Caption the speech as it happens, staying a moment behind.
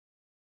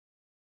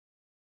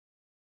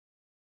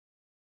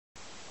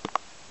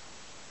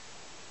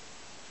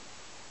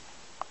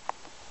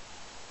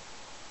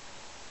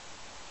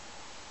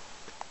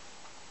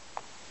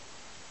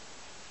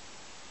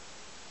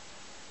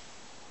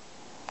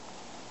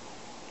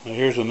Now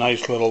here's a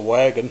nice little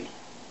wagon.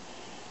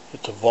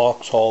 It's a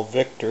Vauxhall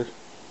Victor.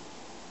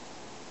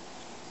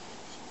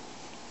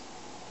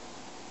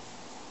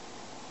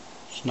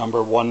 It's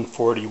number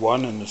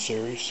 141 in the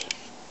series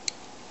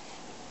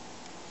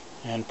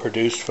and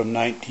produced from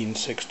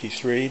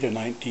 1963 to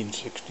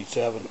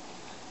 1967.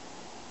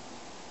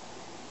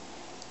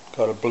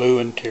 Got a blue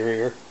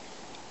interior,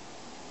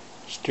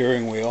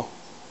 steering wheel,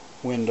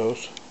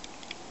 windows,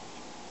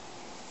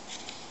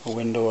 a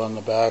window on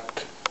the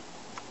back,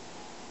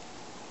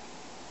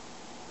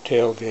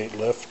 tailgate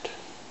lift,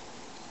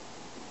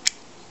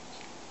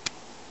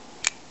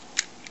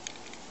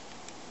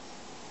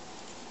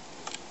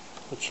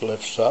 which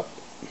lifts up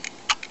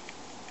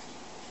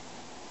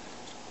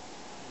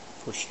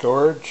for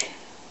storage.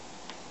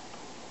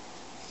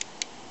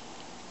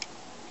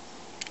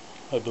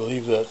 I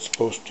believe that's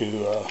supposed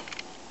to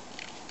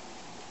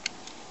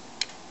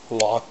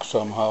lock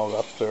somehow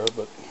up there,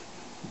 but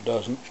it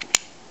doesn't.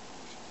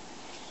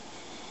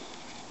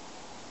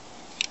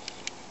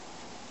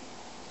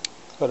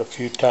 Got a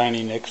few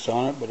tiny nicks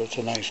on it, but it's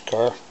a nice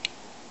car.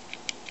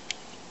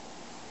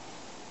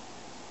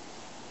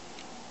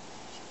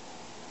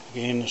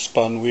 Again, the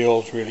spun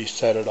wheels really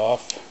set it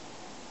off.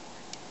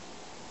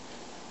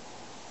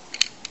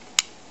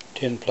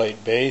 Tin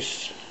plate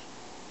base.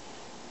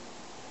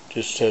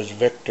 Just says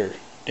Victor,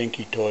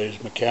 Dinky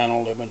Toys,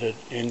 Mechanical Limited,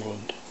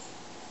 England.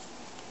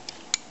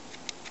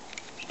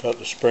 It's got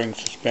the spring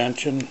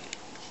suspension.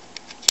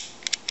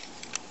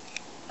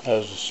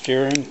 Has the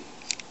steering.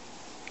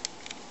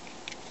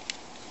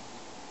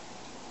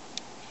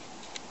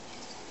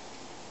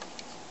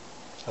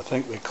 I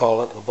think they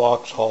call it the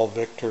Vauxhall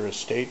Victor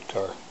estate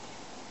car.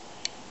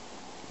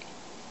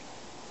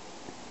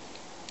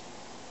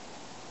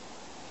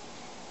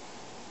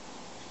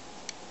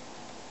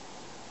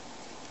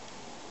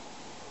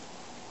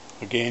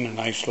 Again, a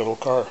nice little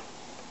car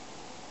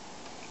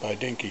by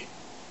Dinky.